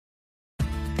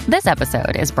This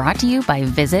episode is brought to you by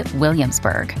Visit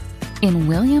Williamsburg. In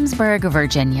Williamsburg,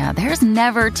 Virginia, there's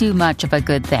never too much of a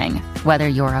good thing. Whether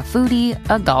you're a foodie,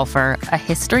 a golfer, a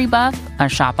history buff, a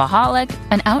shopaholic,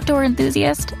 an outdoor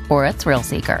enthusiast, or a thrill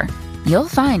seeker, you'll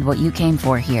find what you came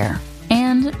for here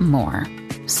and more.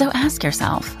 So ask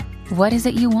yourself, what is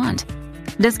it you want?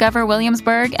 Discover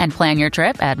Williamsburg and plan your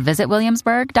trip at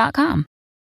visitwilliamsburg.com.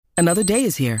 Another day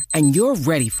is here, and you're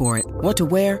ready for it. What to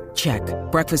wear? Check.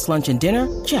 Breakfast, lunch, and dinner?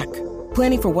 Check.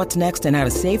 Planning for what's next and how to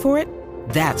save for it?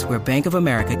 That's where Bank of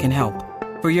America can help.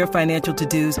 For your financial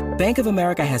to-dos, Bank of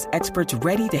America has experts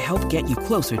ready to help get you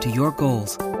closer to your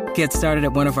goals. Get started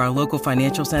at one of our local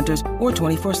financial centers or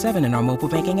 24/7 in our mobile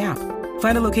banking app.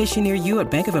 Find a location near you at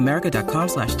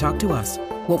bankofamerica.com/talktous.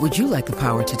 What would you like the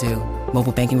power to do?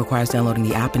 Mobile banking requires downloading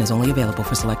the app and is only available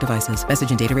for select devices.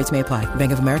 Message and data rates may apply.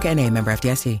 Bank of America N.A., member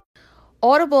FDIC.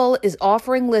 Audible is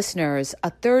offering listeners a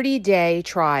 30-day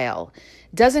trial.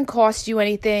 Doesn't cost you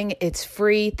anything. It's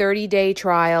free 30-day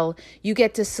trial. You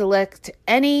get to select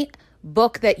any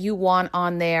book that you want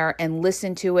on there and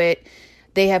listen to it.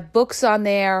 They have books on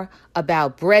there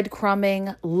about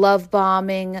breadcrumbing, love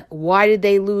bombing, why did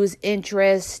they lose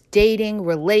interest, dating,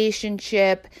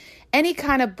 relationship, any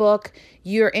kind of book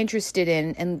you're interested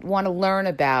in and want to learn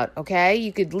about, okay?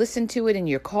 You could listen to it in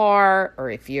your car or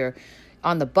if you're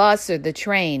on the bus or the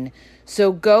train.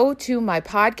 So go to my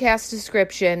podcast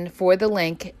description for the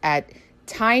link at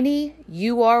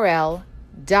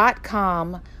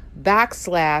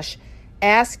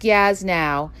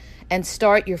tinyurl.com/AskYazNow and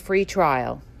start your free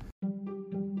trial.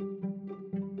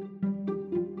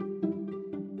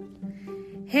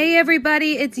 Hey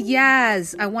everybody, it's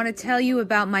Yaz. I want to tell you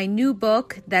about my new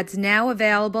book that's now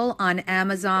available on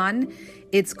Amazon.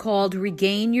 It's called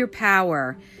Regain Your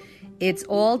Power. It's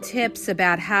all tips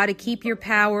about how to keep your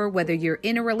power, whether you're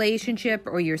in a relationship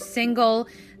or you're single,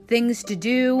 things to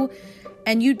do.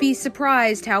 And you'd be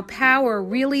surprised how power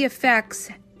really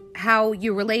affects how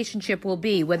your relationship will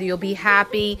be, whether you'll be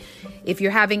happy. If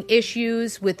you're having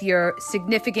issues with your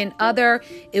significant other,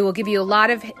 it will give you a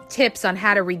lot of tips on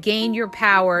how to regain your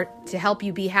power to help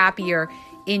you be happier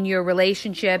in your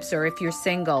relationships or if you're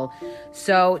single.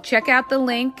 So check out the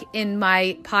link in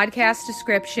my podcast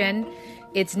description.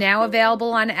 It's now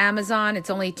available on Amazon. It's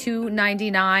only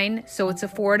 $2.99, so it's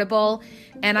affordable,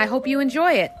 and I hope you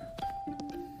enjoy it.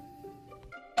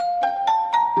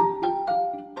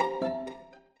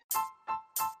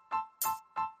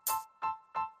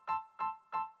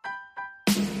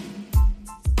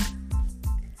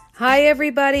 Hi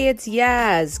everybody, it's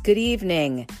Yaz. Good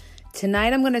evening.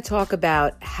 Tonight I'm going to talk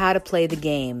about how to play the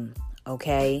game,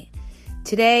 okay?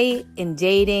 Today, in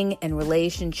dating and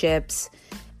relationships,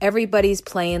 everybody's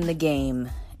playing the game,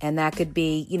 and that could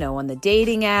be, on the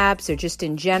dating apps or just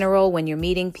in general when you're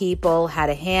meeting people, how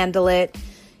to handle it,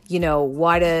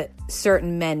 why do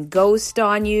certain men ghost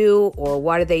on you or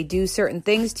why do they do certain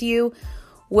things to you?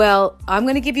 Well, I'm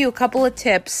going to give you a couple of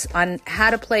tips on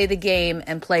how to play the game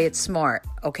and play it smart,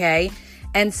 okay?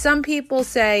 And some people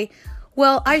say,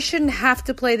 well, I shouldn't have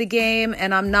to play the game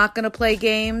and I'm not going to play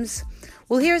games.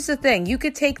 Well, here's the thing. You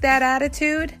could take that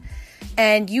attitude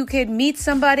and you could meet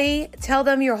somebody, tell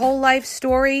them your whole life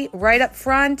story right up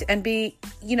front and be,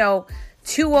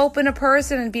 too open a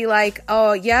person and be like,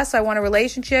 oh, yes, I want a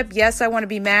relationship. Yes, I want to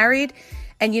be married.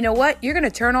 And you know what? You're going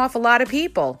to turn off a lot of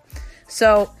people.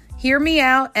 So hear me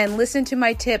out and listen to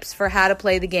my tips for how to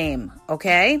play the game,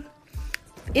 okay?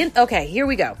 Okay, here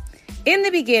we go. In the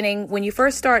beginning, when you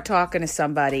first start talking to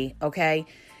somebody, okay,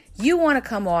 you want to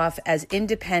come off as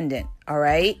independent, all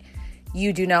right?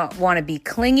 You do not want to be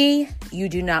clingy. You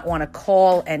do not want to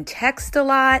call and text a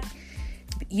lot.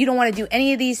 You don't want to do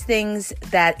any of these things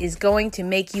that is going to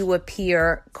make you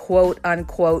appear, quote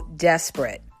unquote,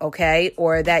 desperate, okay?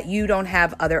 Or that you don't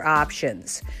have other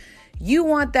options. You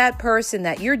want that person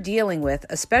that you're dealing with,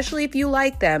 especially if you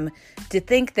like them, to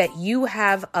think that you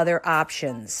have other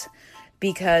options.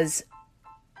 Because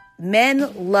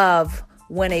men love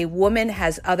when a woman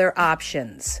has other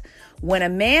options. When a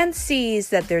man sees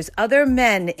that there's other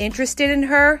men interested in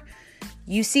her,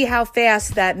 you see how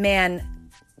fast that man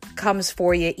comes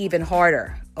for you even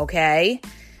harder, okay?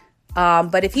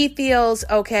 But if he feels,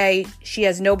 okay, she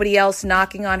has nobody else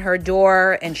knocking on her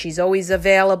door and she's always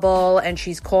available and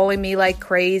she's calling me like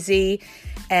crazy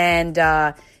and,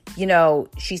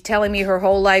 she's telling me her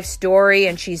whole life story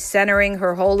and she's centering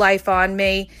her whole life on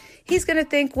me, he's going to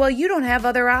think, well, you don't have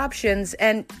other options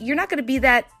and you're not going to be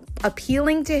that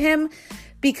appealing to him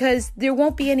because there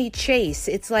won't be any chase.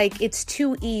 It's like it's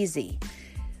too easy.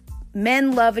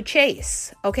 Men love a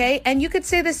chase, okay? And you could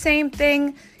say the same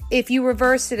thing if you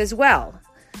reverse it as well.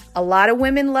 A lot of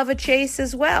women love a chase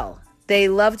as well. They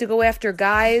love to go after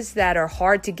guys that are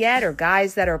hard to get or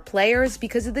guys that are players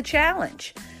because of the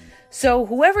challenge. So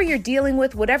whoever you're dealing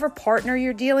with, whatever partner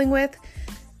you're dealing with,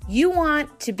 you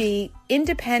want to be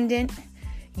independent.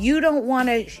 You don't want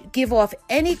to give off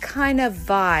any kind of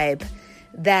vibe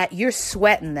that you're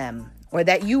sweating them or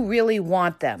that you really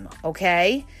want them,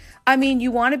 okay? I mean,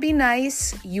 you want to be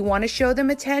nice, you want to show them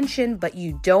attention, but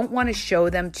you don't want to show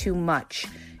them too much.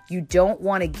 You don't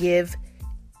want to give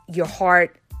your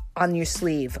heart on your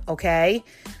sleeve, okay?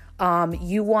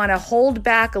 You want to hold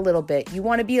back a little bit. You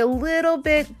want to be a little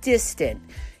bit distant.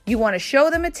 You want to show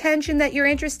them attention that you're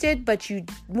interested, but you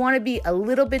want to be a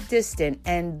little bit distant,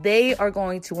 and they are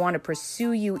going to want to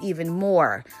pursue you even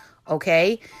more,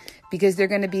 okay? Because they're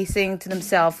going to be saying to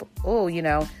themselves, oh,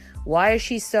 why is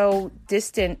she so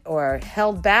distant or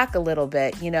held back a little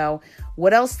bit?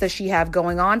 What else does she have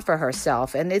going on for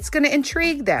herself? And it's going to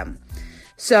intrigue them.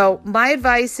 So my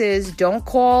advice is don't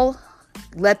call.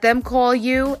 Let them call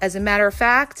you. As a matter of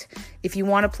fact, if you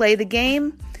want to play the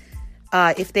game,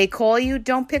 if they call you,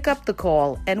 don't pick up the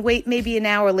call and wait maybe an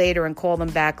hour later and call them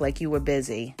back like you were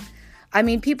busy. I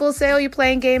mean, people say, oh, you're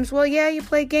playing games. Well, yeah, you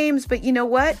play games, but you know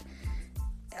what?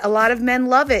 A lot of men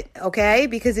love it, okay?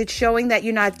 Because it's showing that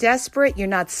you're not desperate, you're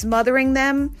not smothering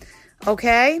them,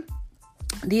 okay?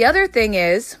 The other thing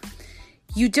is,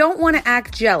 you don't want to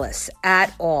act jealous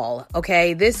at all,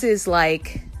 okay? This is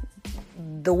like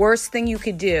the worst thing you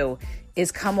could do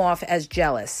is come off as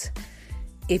jealous.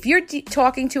 If you're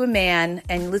talking to a man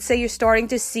and let's say you're starting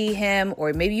to see him,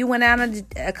 or maybe you went out on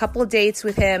a couple of dates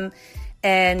with him,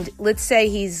 and let's say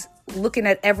he's looking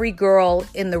at every girl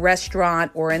in the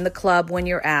restaurant or in the club when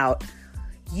you're out,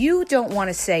 you don't want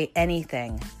to say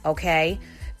anything, okay?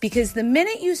 Because the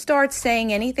minute you start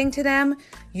saying anything to them,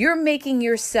 you're making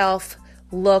yourself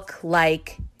look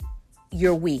like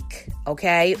you're weak,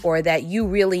 okay? Or that you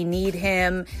really need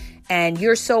him and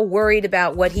you're so worried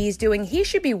about what he's doing. He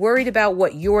should be worried about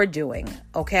what you're doing,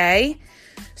 okay?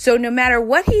 So no matter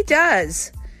what he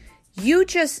does, you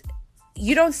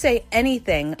don't say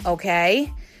anything,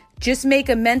 okay? Just make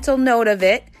a mental note of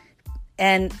it.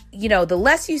 And, the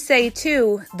less you say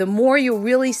too, the more you'll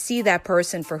really see that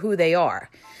person for who they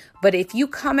are. But if you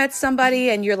come at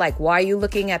somebody and you're like, why are you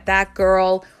looking at that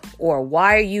girl? Or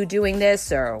why are you doing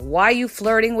this? Or why are you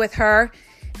flirting with her?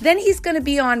 Then he's going to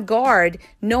be on guard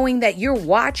knowing that you're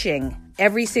watching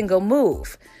every single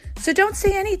move. So don't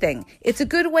say anything. It's a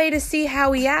good way to see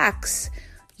how he acts,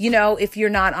 if you're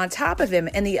not on top of him.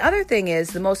 And the other thing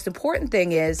is, the most important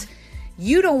thing is,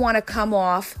 you don't want to come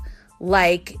off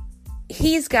like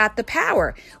he's got the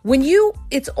power.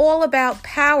 It's all about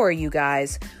power, you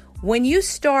guys. When you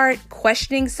start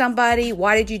questioning somebody,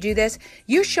 why did you do this?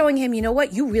 You're showing him, you know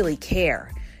what? You really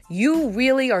care. You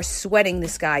really are sweating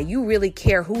this guy. You really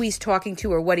care who he's talking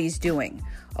to or what he's doing,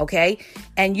 okay?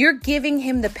 And you're giving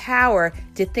him the power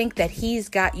to think that he's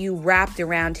got you wrapped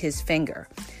around his finger.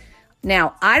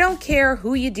 Now, I don't care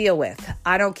who you deal with.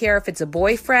 I don't care if it's a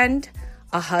boyfriend,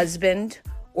 a husband,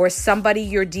 or somebody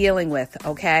you're dealing with,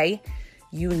 okay?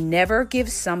 You never give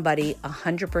somebody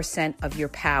 100% of your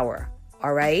power,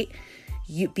 all right?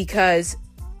 Because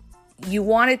you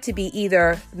want it to be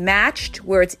either matched,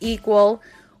 where it's equal,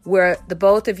 where the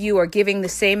both of you are giving the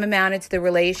same amount into the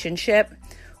relationship,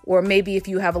 or maybe if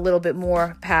you have a little bit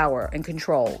more power and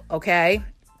control, okay?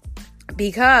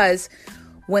 Because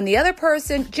when the other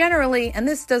person, generally, and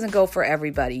this doesn't go for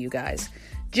everybody, you guys,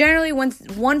 generally when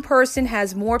one person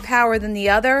has more power than the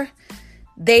other,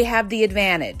 they have the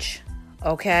advantage,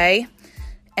 okay?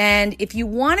 And if you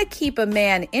want to keep a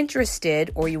man interested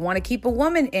or you want to keep a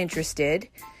woman interested,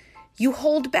 you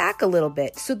hold back a little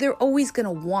bit. So they're always going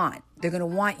to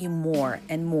want you more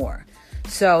and more.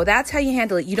 So that's how you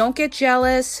handle it. You don't get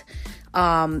jealous.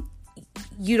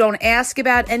 You don't ask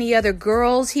about any other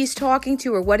girls he's talking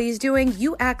to or what he's doing.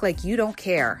 You act like you don't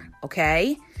care,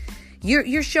 okay?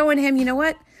 You're showing him, you know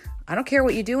what? I don't care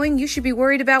what you're doing. You should be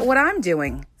worried about what I'm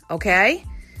doing, okay?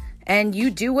 And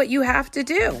you do what you have to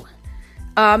do.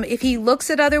 If he looks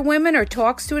at other women or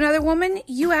talks to another woman,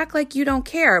 you act like you don't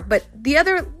care. But the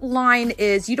other line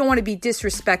is you don't want to be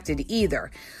disrespected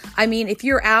either. I mean, if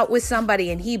you're out with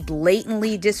somebody and he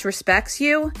blatantly disrespects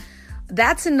you,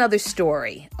 that's another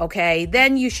story, okay?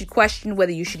 Then you should question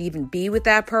whether you should even be with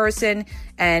that person.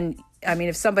 And I mean,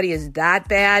 if somebody is that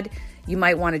bad, you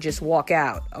might want to just walk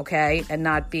out, okay? And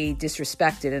not be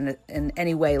disrespected in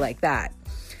any way like that.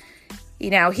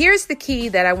 Now, here's the key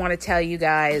that I want to tell you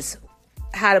guys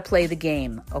how to play the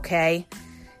game, okay?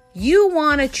 You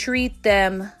want to treat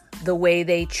them the way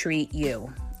they treat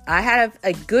you. I have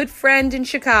a good friend in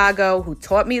Chicago who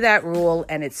taught me that rule,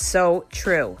 and it's so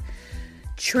true.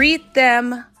 Treat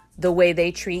them the way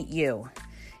they treat you.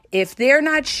 If they're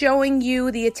not showing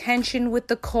you the attention with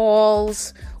the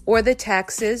calls or the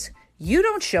texts, you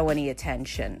don't show any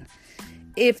attention.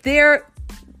 If they're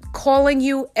calling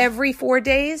you every 4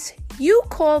 days, you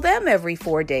call them every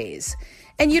 4 days.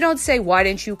 And you don't say, why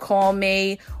didn't you call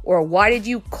me? Or why did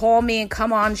you call me and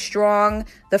come on strong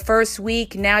the first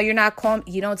week? Now you're not calling.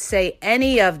 You don't say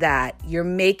any of that. You're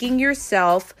making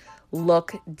yourself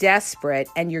look desperate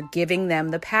and you're giving them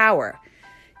the power.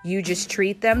 You just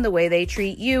treat them the way they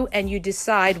treat you and you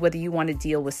decide whether you want to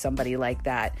deal with somebody like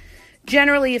that.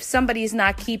 Generally, if somebody's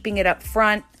not keeping it up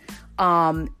front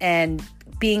and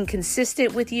being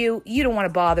consistent with you, you don't want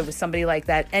to bother with somebody like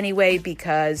that anyway,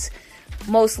 because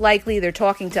most likely they're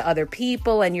talking to other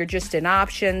people and you're just an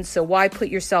option. So why put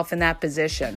yourself in that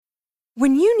position?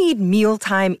 When you need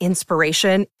mealtime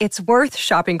inspiration, it's worth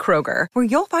shopping Kroger, where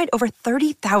you'll find over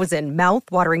 30,000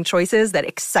 mouth-watering choices that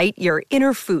excite your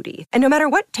inner foodie. And no matter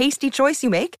what tasty choice you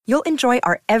make, you'll enjoy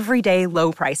our everyday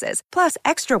low prices, plus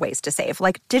extra ways to save,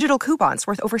 like digital coupons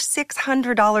worth over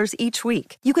 $600 each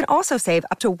week. You can also save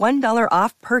up to $1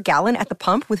 off per gallon at the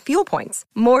pump with fuel points.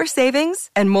 More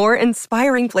savings and more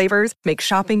inspiring flavors make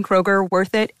shopping Kroger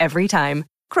worth it every time.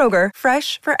 Kroger,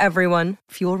 fresh for everyone.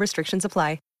 Fuel restrictions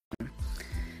apply.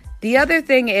 The other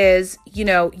thing is,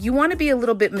 you want to be a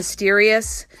little bit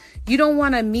mysterious. You don't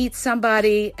want to meet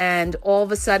somebody and all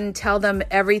of a sudden tell them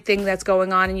everything that's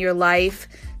going on in your life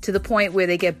to the point where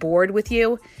they get bored with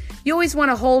you. You always want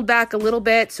to hold back a little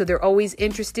bit so they're always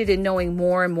interested in knowing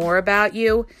more and more about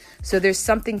you. So there's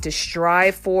something to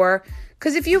strive for.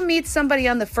 Because if you meet somebody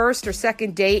on the first or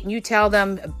second date and you tell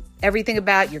them everything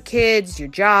about your kids, your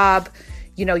job,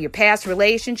 your past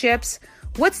relationships,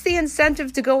 what's the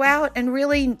incentive to go out and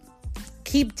really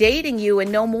keep dating you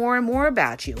and know more and more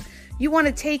about you? You want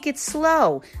to take it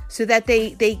slow so that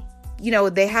they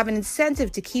have an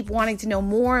incentive to keep wanting to know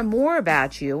more and more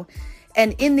about you.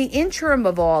 And in the interim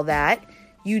of all that,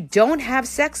 you don't have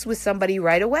sex with somebody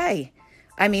right away.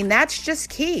 I mean, that's just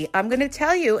key. I'm going to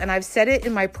tell you, and I've said it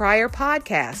in my prior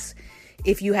podcasts,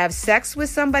 if you have sex with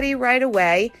somebody right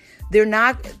away, they're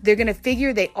going to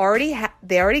figure they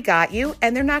already got you,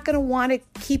 and they're not going to want to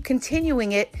keep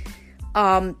continuing it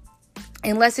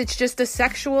unless it's just a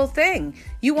sexual thing.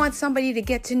 You want somebody to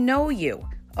get to know you,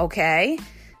 okay?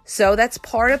 So that's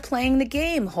part of playing the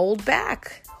game. Hold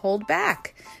back,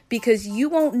 because you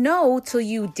won't know till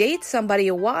you date somebody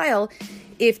a while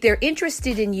if they're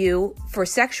interested in you for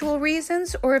sexual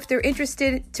reasons or if they're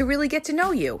interested to really get to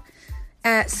know you.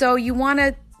 So you want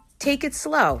to take it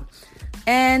slow.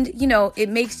 And, it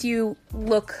makes you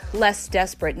look less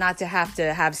desperate not to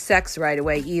have sex right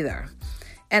away either.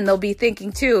 And they'll be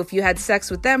thinking, too, if you had sex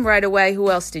with them right away,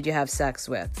 who else did you have sex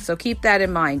with? So keep that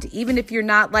in mind. Even if you're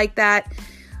not like that,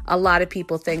 a lot of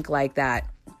people think like that.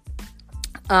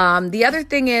 The other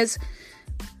thing is,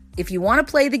 if you want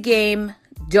to play the game,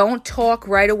 don't talk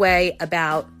right away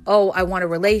about, oh, I want a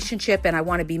relationship and I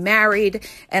want to be married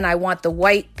and I want the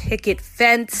white picket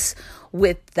fence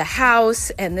with the house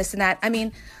and this and that. I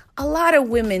mean, a lot of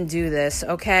women do this,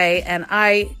 okay? And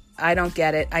I don't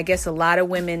get it. I guess a lot of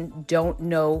women don't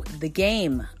know the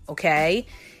game, okay?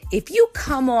 If you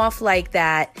come off like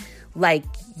that, like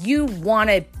you want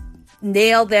to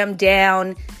nail them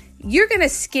down, you're going to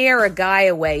scare a guy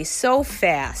away so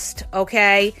fast,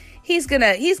 okay? He's going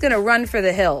to run for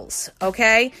the hills,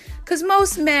 okay? Because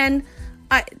most men,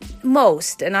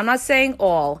 and I'm not saying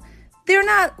all,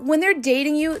 when they're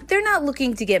dating you, they're not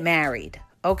looking to get married,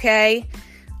 okay?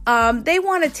 They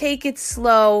want to take it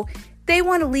slow. They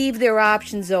want to leave their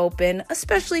options open,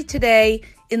 especially today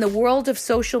in the world of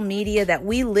social media that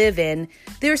we live in.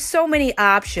 There's so many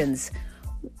options.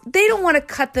 They don't want to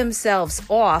cut themselves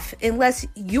off unless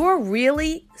you're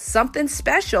really something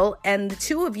special and the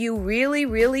two of you really,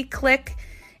 really click,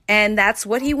 and that's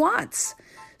what he wants.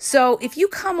 So if you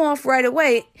come off right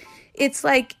away, it's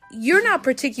like you're not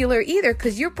particular either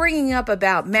because you're bringing up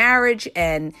about marriage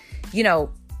and,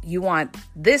 you want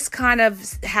this kind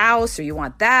of house or you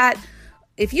want that.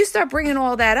 If you start bringing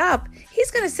all that up, he's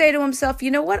going to say to himself,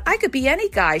 you know what? I could be any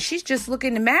guy. She's just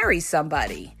looking to marry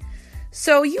somebody.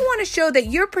 So you want to show that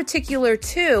you're particular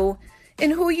too in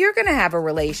who you're going to have a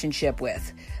relationship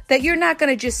with, that you're not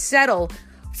going to just settle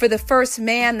for the first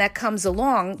man that comes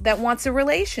along that wants a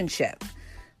relationship.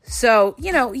 So,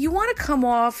 you want to come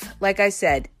off, like I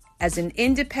said, as an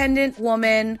independent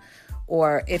woman,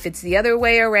 or if it's the other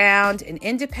way around, an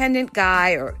independent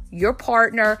guy or your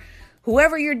partner,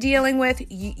 whoever you're dealing with,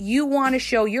 you want to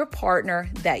show your partner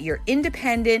that you're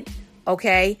independent,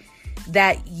 okay?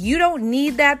 That you don't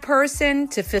need that person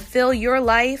to fulfill your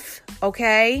life,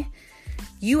 okay?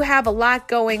 You have a lot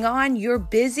going on. You're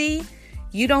busy.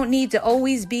 You don't need to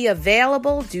always be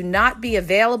available. Do not be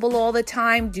available all the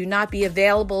time. Do not be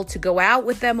available to go out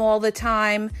with them all the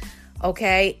time,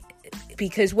 okay?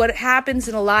 Because what happens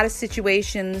in a lot of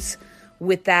situations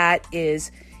with that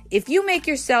is if you make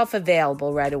yourself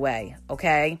available right away,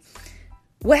 okay?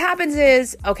 What happens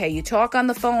is, okay, you talk on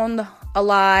the phone a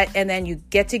lot and then you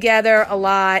get together a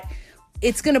lot.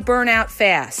 It's going to burn out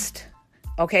fast,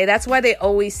 okay? That's why they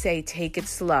always say take it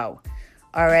slow,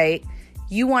 all right?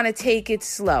 You want to take it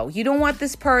slow. You don't want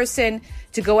this person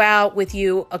to go out with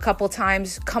you a couple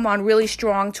times, come on really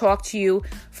strong, talk to you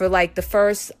for like the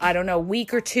first,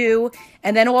 week or two,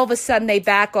 and then all of a sudden they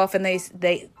back off and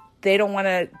they don't want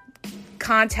to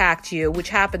contact you, which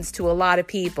happens to a lot of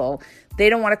people. They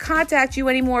don't want to contact you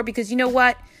anymore because you know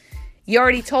what? You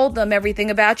already told them everything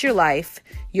about your life.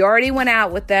 You already went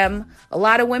out with them. A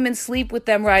lot of women sleep with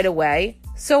them right away.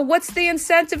 So what's the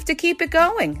incentive to keep it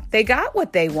going? They got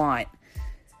what they want.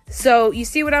 So you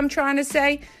see what I'm trying to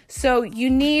say? So you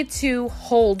need to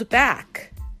hold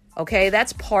back, okay?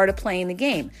 That's part of playing the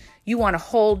game. You want to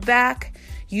hold back.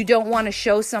 You don't want to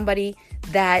show somebody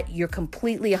that you're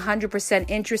completely 100%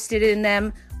 interested in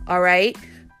them, all right?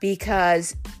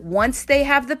 Because once they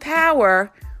have the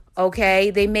power, okay,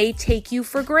 they may take you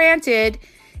for granted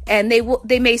and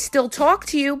they may still talk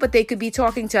to you, but they could be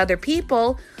talking to other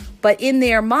people. But in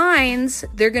their minds,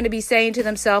 they're going to be saying to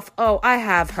themselves, oh, I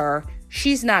have her.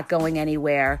 She's not going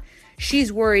anywhere.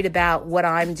 She's worried about what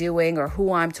I'm doing or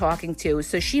who I'm talking to.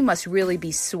 So she must really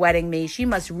be sweating me. She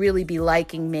must really be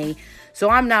liking me. So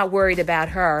I'm not worried about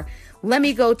her. Let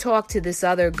me go talk to this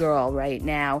other girl right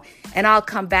now. And I'll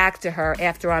come back to her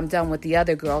after I'm done with the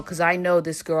other girl because I know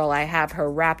this girl, I have her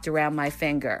wrapped around my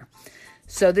finger.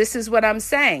 So this is what I'm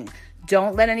saying.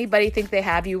 Don't let anybody think they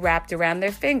have you wrapped around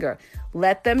their finger.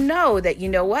 Let them know that, you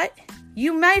know what?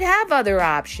 You might have other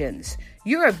options.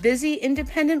 You're a busy,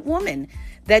 independent woman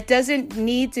that doesn't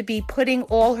need to be putting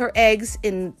all her eggs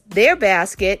in their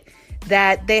basket,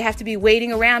 that they have to be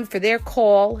waiting around for their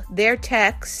call, their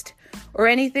text, or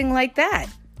anything like that.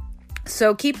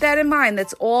 So keep that in mind.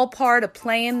 That's all part of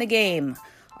playing the game,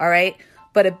 all right?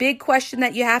 But a big question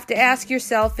that you have to ask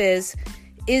yourself is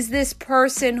this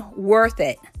person worth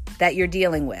it that you're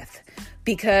dealing with?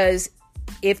 Because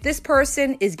if this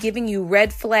person is giving you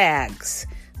red flags,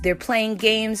 they're playing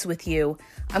games with you,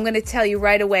 I'm going to tell you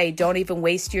right away, don't even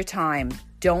waste your time.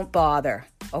 Don't bother,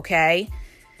 okay?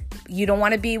 You don't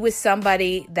want to be with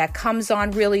somebody that comes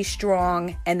on really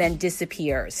strong and then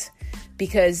disappears.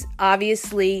 Because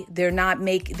obviously they're not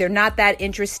that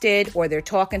interested, or they're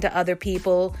talking to other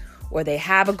people, or they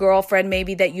have a girlfriend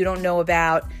maybe that you don't know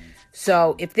about.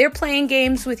 So if they're playing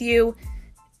games with you,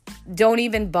 don't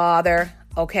even bother,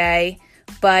 okay?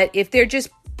 But if they're just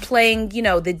playing,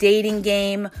 the dating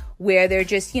game where they're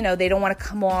just, they don't want to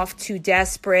come off too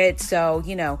desperate. So,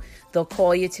 they'll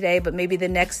call you today, but maybe the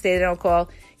next day they don't call.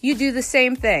 You do the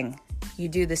same thing. You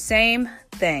do the same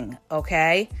thing,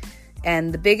 okay?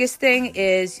 And the biggest thing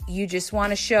is you just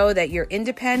want to show that you're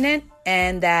independent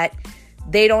and that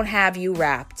they don't have you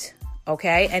wrapped,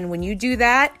 okay? And when you do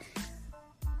that,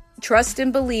 trust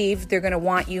and believe they're going to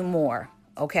want you more,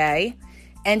 okay?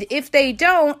 And if they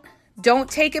don't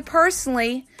take it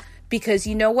personally, because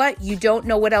you know what? You don't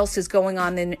know what else is going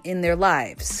on in their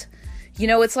lives.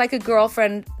 It's like a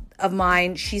girlfriend of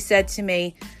mine, she said to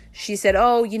me,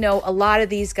 oh, a lot of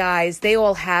these guys, they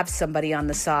all have somebody on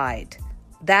the side.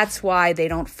 That's why they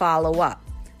don't follow up,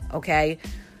 okay?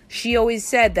 She always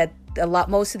said that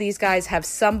most of these guys have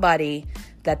somebody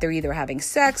that they're either having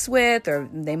sex with, or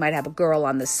they might have a girl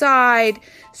on the side.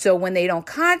 So when they don't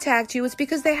contact you, it's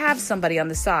because they have somebody on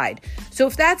the side. So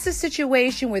if that's a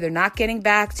situation where they're not getting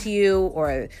back to you,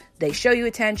 or they show you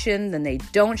attention, then they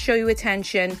don't show you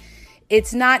attention,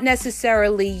 it's not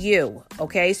necessarily you,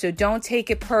 okay? So don't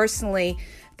take it personally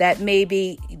that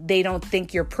maybe they don't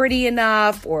think you're pretty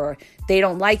enough, or they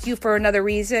don't like you for another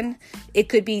reason. It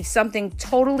could be something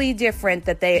totally different,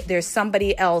 that there's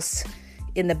somebody else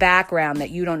in the background that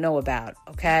you don't know about,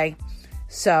 okay?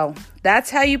 So that's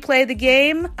how you play the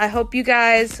game. I hope you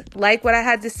guys like what I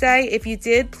had to say. If you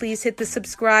did, please hit the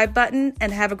subscribe button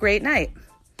and have a great night.